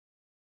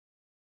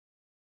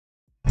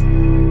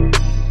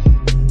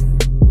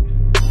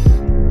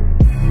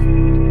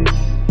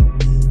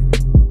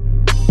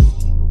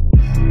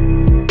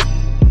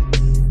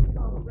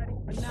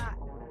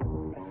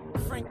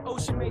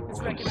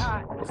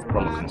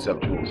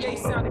conceptual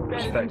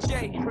perspective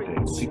to view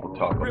things. People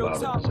talk about it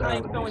as how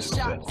to be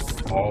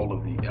successful. All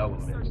of the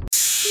elements.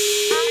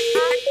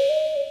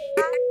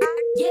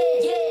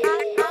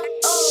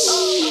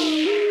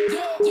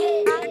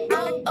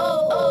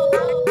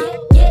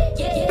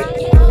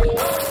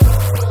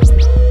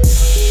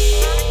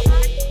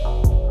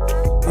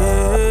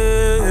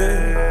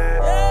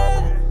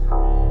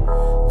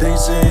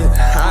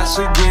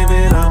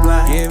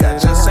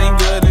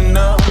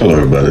 Hello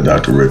everybody,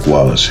 Dr. Rick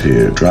Wallace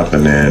here,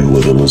 dropping in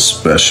with a little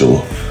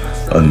special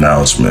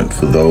announcement.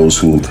 For those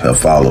who have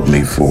followed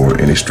me for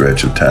any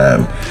stretch of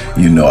time,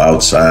 you know,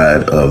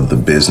 outside of the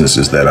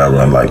businesses that I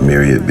run, like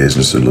Myriad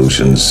Business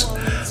Solutions,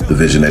 the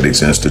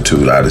Visionetics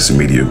Institute, Odyssey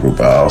Media Group,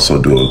 I also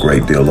do a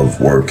great deal of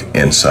work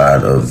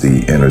inside of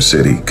the inner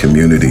city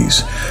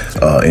communities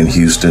in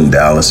Houston,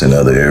 Dallas, and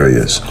other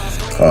areas.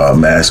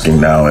 I'm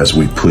asking now, as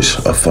we push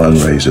a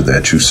fundraiser,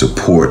 that you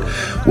support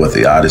what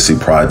the Odyssey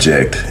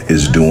Project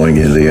is doing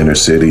in the inner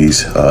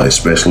cities,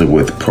 especially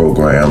with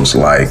programs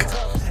like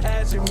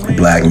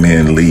Black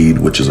Men Lead,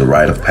 which is a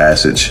rite of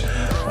passage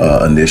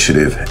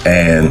initiative,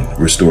 and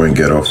Restoring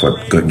Ghetto's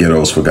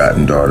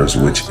Forgotten Daughters,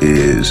 which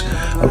is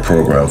a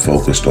program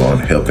focused on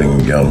helping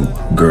young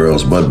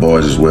girls, but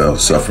boys as well,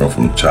 suffering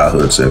from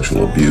childhood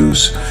sexual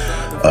abuse,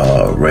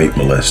 rape,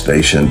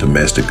 molestation,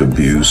 domestic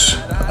abuse,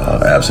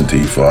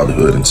 absentee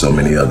fatherhood, and so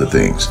many other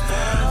things.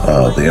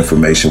 The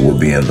information will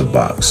be in the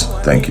box.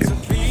 Thank you.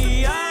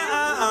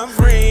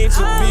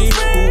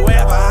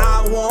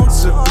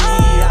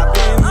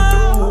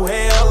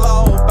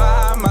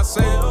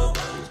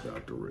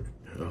 Dr. Rick,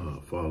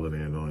 falling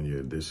in on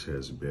you. This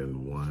has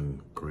been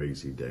one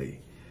crazy day.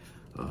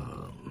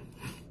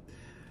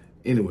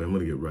 Anyway, I'm going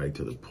to get right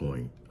to the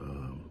point.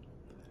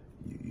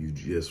 You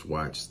just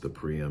watched the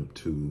preamp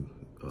to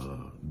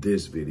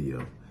this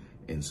video,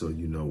 and so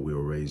you know we're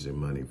raising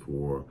money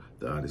for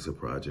the Odyssey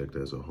Project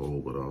as a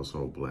whole, but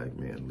also Black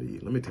Men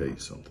Lead. Let me tell you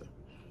something.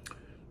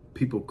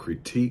 People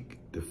critique,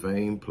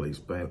 defame, place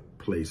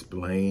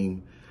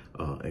blame,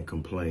 and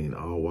complain,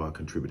 all while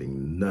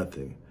contributing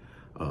nothing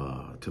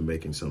to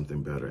making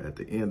something better. At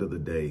the end of the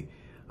day,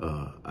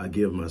 I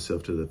give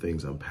myself to the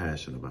things I'm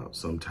passionate about,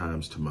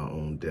 sometimes to my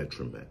own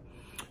detriment.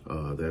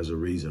 There's a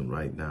reason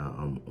right now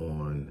I'm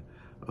on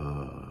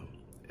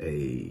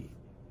a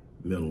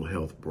mental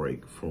health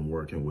break from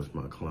working with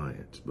my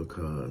clients,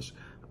 because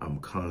I'm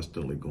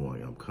constantly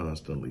going, I'm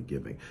constantly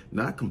giving,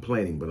 not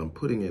complaining, but I'm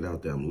putting it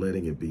out there. I'm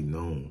letting it be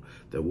known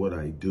that what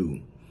I do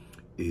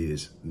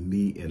is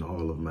me in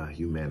all of my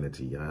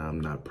humanity.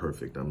 I'm not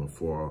perfect. I'm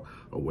far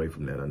away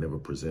from that. I never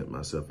present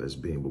myself as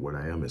being, but what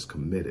I am is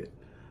committed.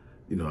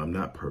 You know, I'm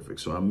not perfect,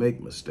 so I make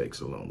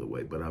mistakes along the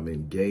way, but I'm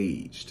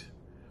engaged.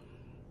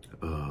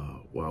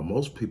 While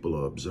most people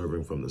are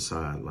observing from the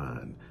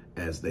sideline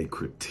as they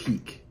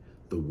critique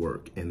the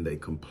work and they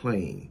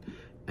complain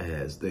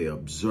as they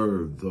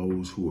observe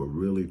those who are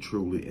really,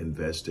 truly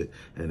invested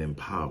and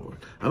empowered.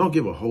 I don't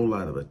give a whole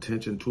lot of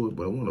attention to it,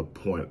 but I want to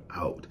point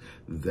out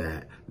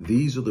that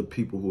these are the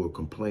people who are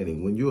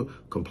complaining. When you're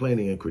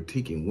complaining and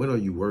critiquing, when are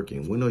you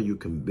working? When are you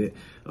committed?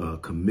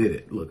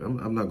 Look,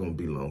 I'm not going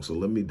to be long, so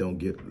let me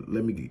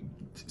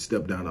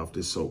step down off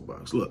this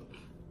soapbox. Look,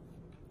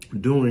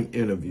 during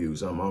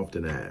interviews, I'm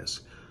often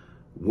asked,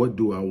 what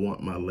do I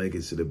want my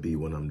legacy to be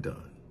when I'm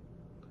done?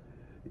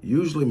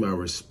 Usually my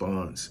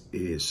response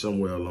is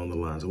somewhere along the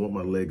lines, I want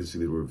my legacy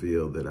to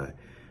reveal that I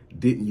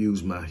didn't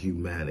use my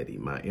humanity,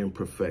 my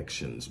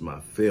imperfections,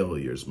 my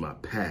failures, my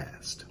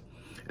past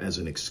as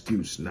an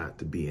excuse not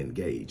to be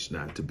engaged,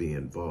 not to be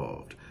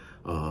involved,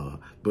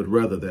 but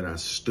rather that I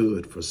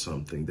stood for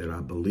something that I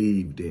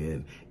believed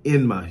in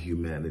my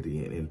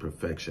humanity and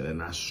imperfection,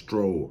 and I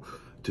strove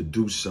to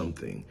do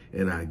something,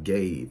 and I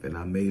gave, and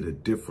I made a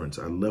difference.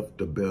 I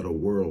left a better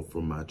world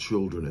for my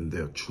children and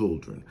their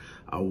children.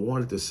 I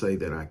wanted to say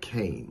that I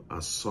came, I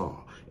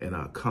saw, and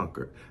I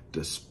conquered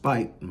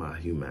despite my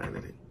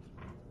humanity.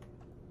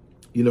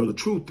 You know, the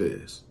truth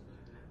is,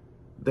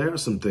 there are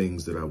some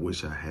things that I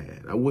wish I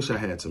had. I wish I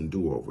had some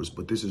do-overs,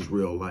 but this is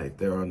real life.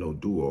 There are no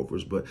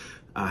do-overs, but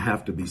I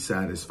have to be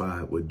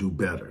satisfied with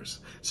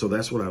do-betters. So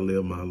that's what I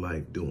live my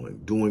life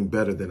doing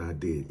better than I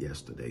did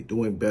yesterday,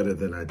 doing better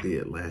than I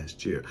did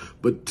last year,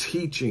 but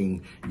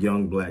teaching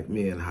young Black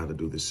men how to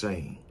do the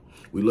same.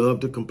 We love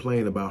to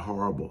complain about how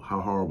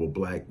horrible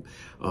Black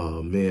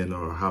men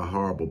are, how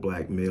horrible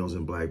Black males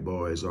and Black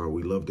boys are.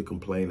 We love to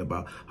complain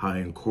about how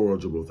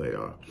incorrigible they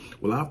are.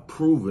 Well, I've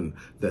proven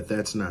that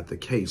that's not the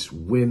case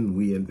when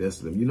we invest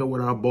in them. You know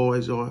what our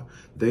boys are?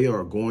 They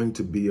are going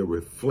to be a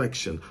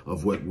reflection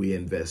of what we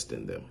invest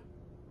in them.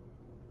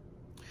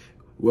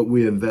 What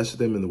we invest in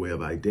them in the way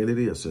of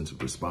identity, a sense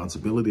of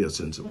responsibility, a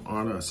sense of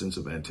honor, a sense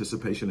of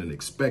anticipation and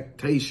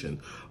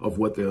expectation of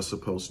what they're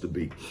supposed to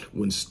be.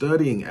 When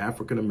studying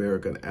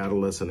African-American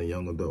adolescent and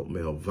young adult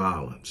male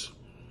violence,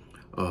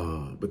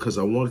 because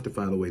I wanted to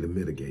find a way to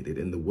mitigate it.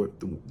 And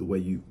the way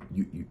you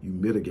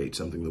mitigate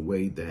something, the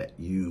way that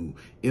you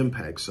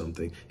impact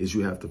something is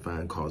you have to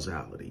find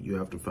causality. You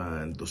have to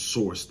find the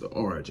source, the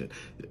origin.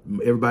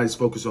 Everybody's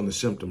focused on the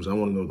symptoms. I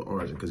want to know the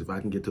origin, because if I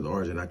can get to the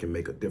origin, I can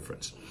make a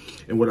difference.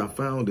 And what I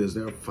found is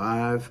there are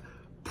 5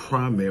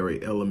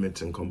 primary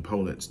elements and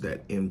components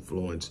that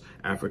influence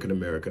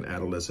African-American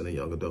adolescent and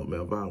young adult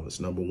male violence.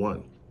 Number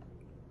 1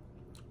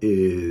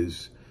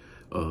 is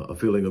a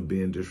feeling of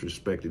being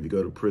disrespected. If you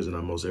go to prison,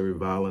 almost every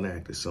violent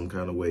act is some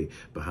kind of way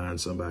behind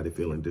somebody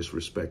feeling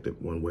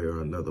disrespected one way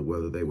or another.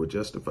 Whether they were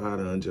justified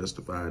or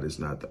unjustified is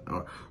not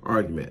the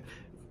argument.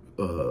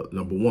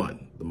 Number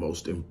 1, the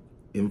most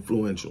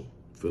influential,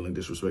 feeling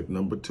disrespect.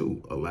 Number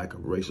 2, a lack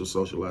of racial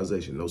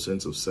socialization, no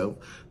sense of self,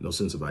 no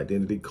sense of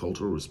identity,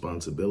 cultural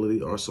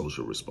responsibility, or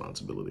social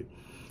responsibility.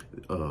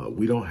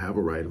 We don't have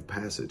a rite of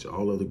passage.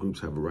 All other groups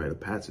have a rite of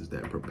passage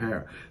that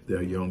prepare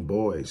their young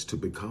boys to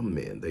become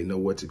men. They know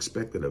what's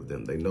expected of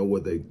them. They know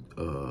what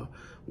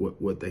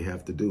they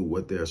have to do,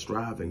 what they're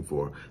striving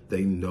for.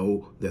 They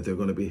know that they're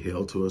going to be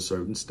held to a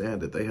certain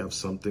standard. They have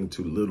something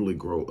to literally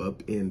grow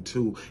up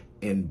into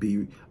and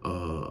be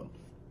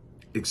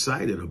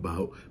excited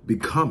about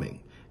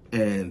becoming.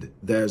 And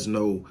there's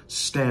no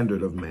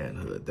standard of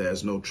manhood.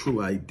 There's no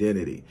true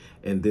identity.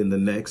 And then the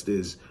next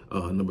is,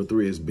 number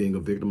 3 is being a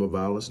victim of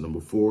violence. Number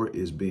 4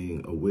 is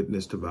being a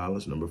witness to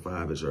violence. Number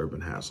 5 is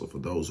urban hassle. For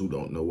those who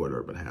don't know what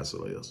urban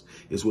hassle is,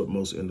 it's what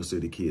most inner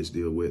city kids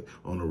deal with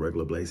on a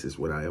regular basis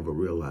without ever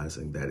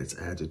realizing that it's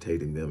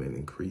agitating them and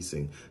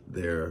increasing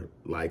their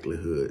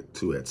likelihood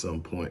to, at some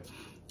point,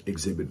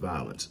 exhibit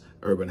violence.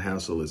 Urban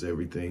hassle is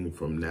everything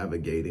from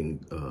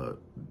navigating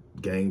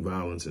gang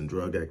violence and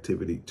drug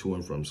activity to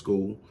and from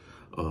school,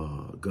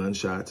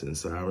 gunshots and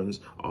sirens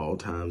all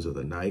times of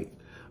the night,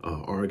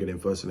 arguing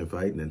and fussing and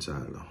fighting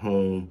inside of the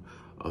home,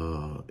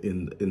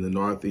 in the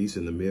Northeast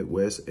and the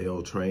Midwest,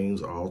 L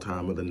trains all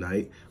time of the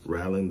night,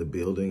 rallying the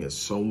building, and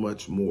so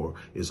much more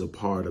is a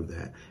part of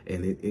that.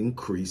 And it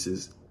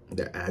increases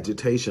the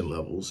agitation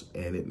levels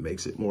and it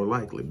makes it more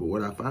likely. But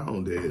what I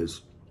found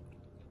is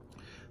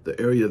the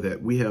area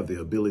that we have the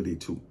ability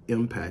to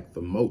impact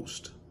the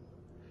most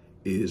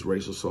is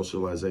racial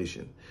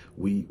socialization.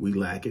 We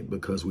lack it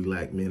because we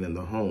lack men in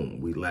the home.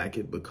 We lack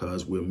it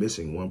because we're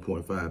missing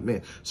 1.5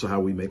 men. So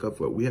how we make up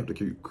for it? We have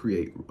to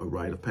create a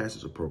rite of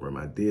passage program.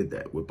 I did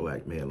that with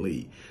Black Man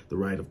Lead. The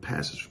rite of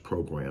passage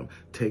program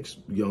takes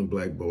young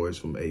Black boys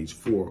from age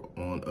 4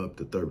 on up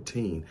to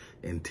 13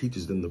 and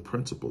teaches them the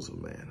principles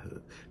of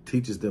manhood,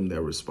 teaches them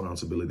their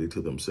responsibility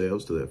to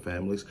themselves, to their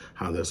families,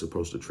 how they're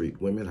supposed to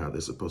treat women, how they're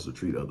supposed to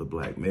treat other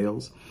Black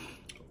males,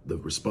 the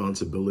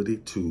responsibility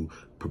to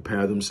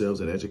prepare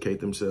themselves and educate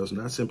themselves,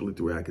 not simply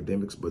through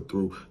academics, but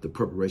through the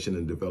preparation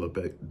and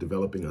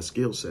developing a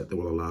skill set that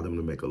will allow them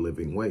to make a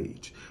living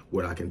wage.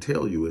 What I can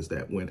tell you is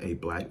that when a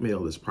Black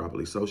male is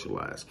properly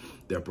socialized,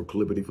 their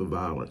proclivity for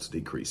violence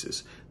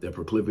decreases, their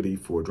proclivity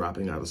for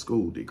dropping out of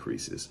school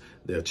decreases,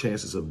 their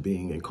chances of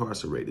being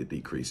incarcerated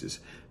decreases,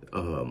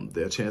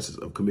 their chances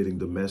of committing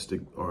domestic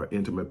or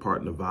intimate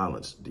partner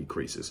violence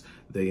decreases.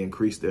 They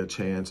increase their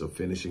chance of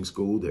finishing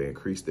school, they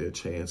increase their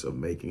chance of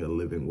making a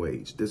living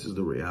wage. This is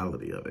the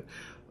reality of it.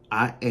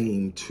 I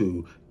aim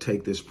to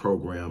take this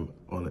program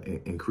on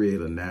and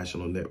create a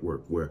national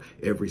network where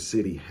every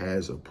city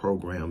has a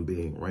program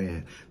being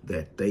ran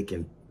that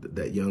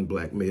that young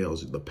Black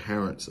males, the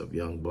parents of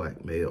young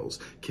Black males,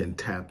 can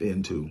tap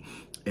into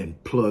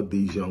and plug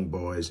these young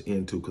boys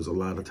into, because a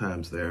lot of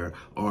times there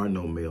are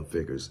no male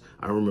figures.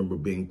 I remember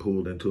being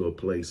pulled into a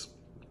place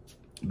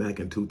back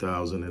in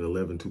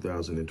 2011,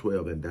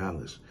 2012 in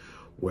Dallas,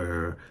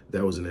 where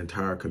there was an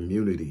entire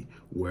community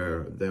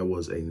where there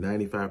was a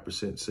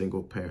 95%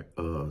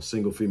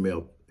 single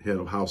female head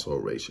of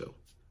household ratio.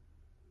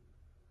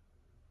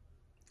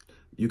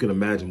 You can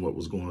imagine what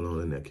was going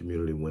on in that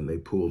community when they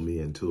pulled me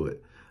into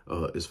it,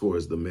 as far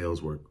as the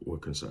males were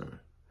concerned.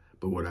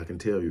 But what I can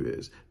tell you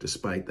is,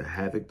 despite the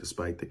havoc,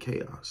 despite the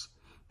chaos,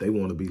 they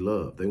want to be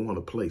loved. They want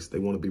a place. They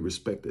want to be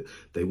respected.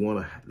 They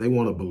want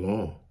to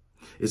belong.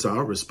 It's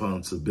our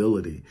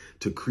responsibility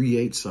to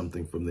create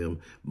something from them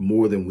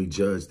more than we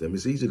judge them.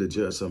 It's easy to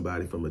judge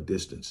somebody from a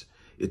distance.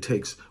 It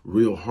takes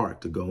real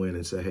heart to go in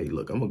and say, hey,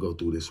 look, I'm going to go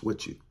through this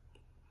with you.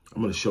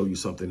 I'm going to show you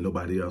something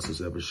nobody else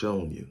has ever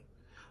shown you.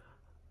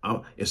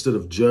 Instead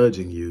of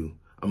judging you,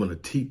 I'm going to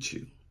teach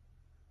you.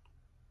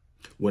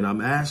 When I'm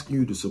asking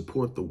you to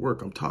support the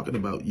work, I'm talking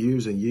about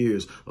years and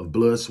years of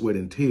blood, sweat,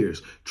 and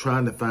tears,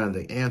 trying to find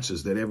the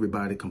answers that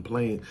everybody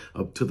complains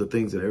to the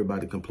things that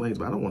everybody complains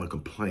about. I don't want to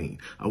complain.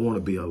 I want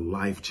to be a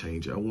life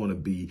changer. I want to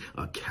be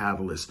a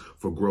catalyst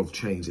for growth,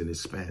 change, and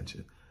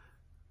expansion.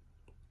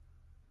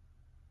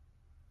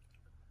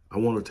 I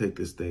want to take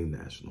this thing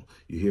national.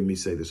 You hear me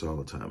say this all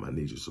the time. I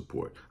need your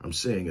support. I'm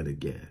saying it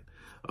again.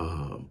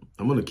 I'm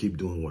going to keep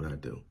doing what I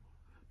do,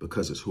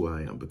 because it's who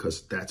I am,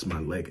 because that's my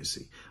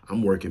legacy.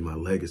 I'm working my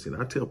legacy.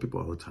 And I tell people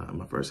all the time,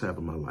 my first half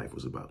of my life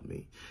was about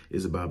me.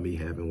 It's about me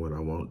having what I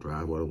want,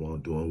 drive what I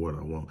want, doing what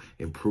I want,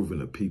 and proving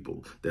to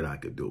people that I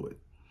could do it.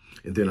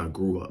 And then I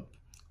grew up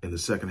And the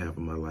second half of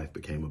my life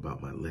became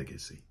about my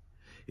legacy.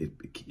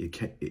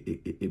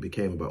 It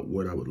became about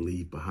what I would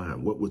leave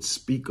behind, what would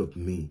speak of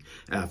me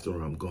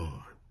after I'm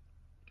gone.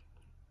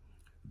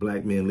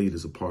 Black Men Lead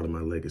is a part of my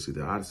legacy.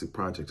 The Odyssey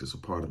Project is a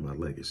part of my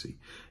legacy.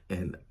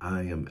 And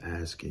I am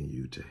asking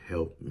you to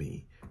help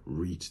me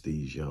reach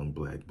these young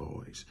Black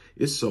boys.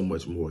 It's so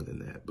much more than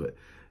that, but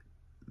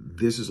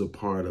this is a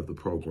part of the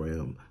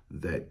program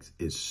that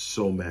is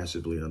so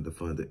massively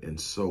underfunded and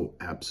so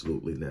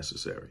absolutely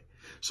necessary.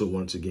 So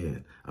once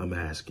again, I'm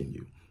asking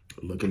you,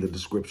 look in the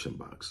description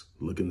box,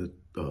 look in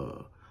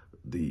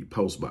the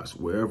post box,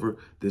 wherever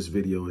this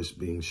video is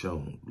being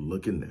shown,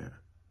 look in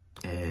there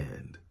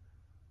and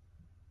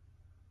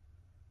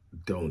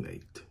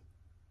donate.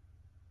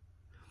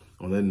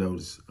 On that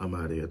note, I'm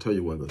out of here. I tell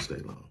you what, I'm going to stay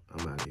long.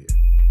 I'm out of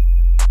here.